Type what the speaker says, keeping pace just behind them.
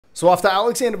So after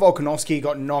Alexander Volkanovski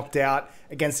got knocked out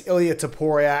against Ilia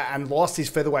Topuria and lost his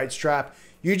featherweight strap,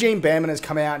 Eugene Bareman has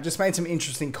come out and just made some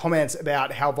interesting comments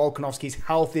about how Volkanovski's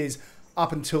health is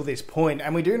up until this point.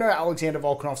 And we do know Alexander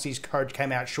Volkanovski's coach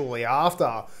came out shortly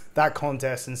after that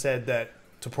contest and said that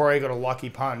Topuria got a lucky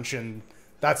punch and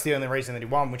that's the only reason that he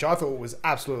won, which I thought was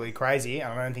absolutely crazy.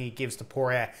 And I don't think he gives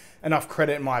Topuria enough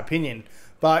credit in my opinion.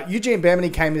 But Eugene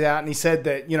Bareman came out and he said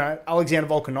that, you know, Alexander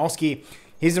Volkanovski,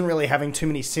 he isn't really having too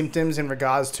many symptoms in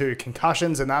regards to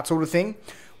concussions and that sort of thing.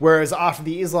 Whereas after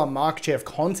the Islam Makhachev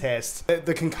contest,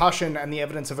 the concussion and the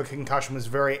evidence of a concussion was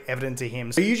very evident to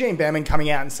him. So Eugene Bareman coming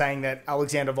out and saying that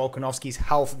Alexander Volkanovski's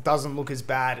health doesn't look as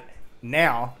bad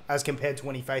now as compared to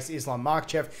when he faced Islam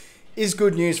Makhachev is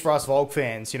good news for us Volk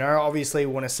fans. You know, obviously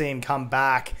we want to see him come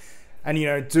back and, you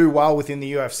know, do well within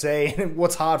the UFC. And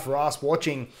what's hard for us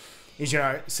watching is, you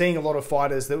know, seeing a lot of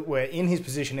fighters that were in his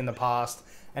position in the past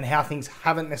and how things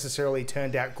haven't necessarily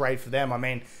turned out great for them. I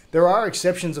mean, there are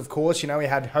exceptions, of course. You know, we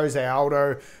had Jose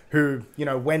Aldo, who, you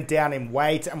know, went down in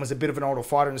weight and was a bit of an older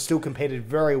fighter and still competed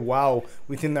very well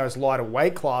within those lighter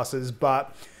weight classes.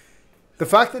 But the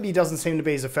fact that he doesn't seem to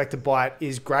be as affected by it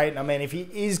is great. I mean, if he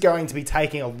is going to be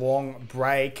taking a long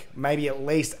break, maybe at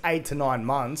least 8 to 9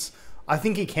 months, I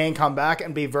think he can come back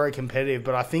and be very competitive.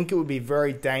 But I think it would be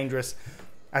very dangerous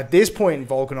at this point in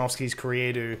Volkanovski's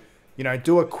career to, you know,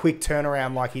 do a quick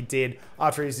turnaround like he did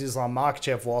after his Islam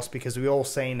Makhachev loss, because we all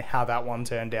seen how that one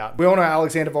turned out. We all know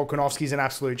Alexander Volkanovski's an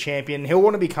absolute champion. He'll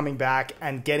want to be coming back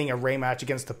and getting a rematch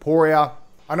against Topuria.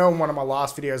 I know in one of my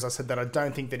last videos I said that I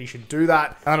don't think that he should do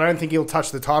that, and I don't think he'll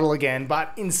touch the title again.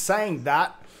 But in saying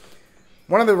that,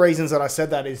 one of the reasons that I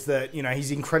said that is that, you know,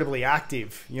 he's incredibly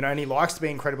active, you know, and he likes to be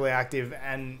incredibly active,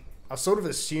 and I sort of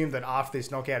assumed that after this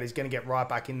knockout he's going to get right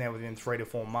back in there within 3 to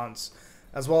 4 months.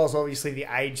 As well as obviously the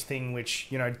age thing, which,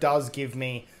 you know, does give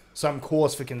me some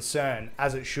cause for concern,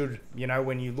 as it should. You know,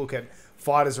 when you look at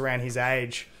fighters around his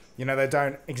age, you know, they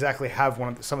don't exactly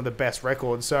have some of the best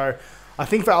records. So I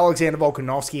think for Alexander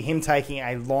Volkanovski, him taking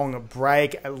a long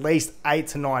break, at least 8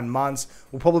 to 9 months,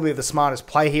 will probably be the smartest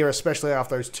play here, especially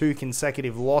after those 2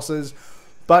 consecutive losses.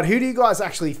 But who do you guys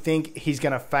actually think he's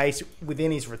going to face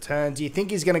within his return? Do you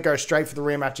think he's going to go straight for the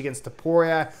rematch against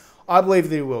Topuria? I believe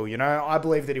that he will, you know. I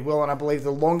believe that he will, and I believe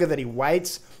the longer that he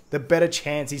waits, the better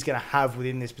chance he's going to have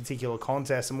within this particular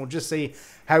contest. And we'll just see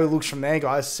how he looks from there,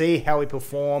 guys. See how he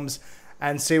performs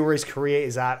and see where his career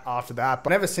is at after that.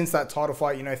 But ever since that title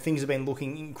fight, you know, things have been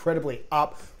looking incredibly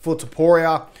up for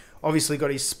Topuria. Obviously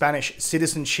got his Spanish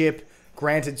citizenship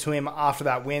granted to him after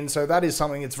that win. So that is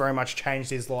something that's very much changed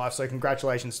his life. So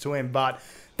congratulations to him. But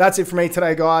that's it for me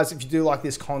today, guys. If you do like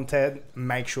this content,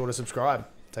 make sure to subscribe.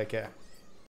 Take care.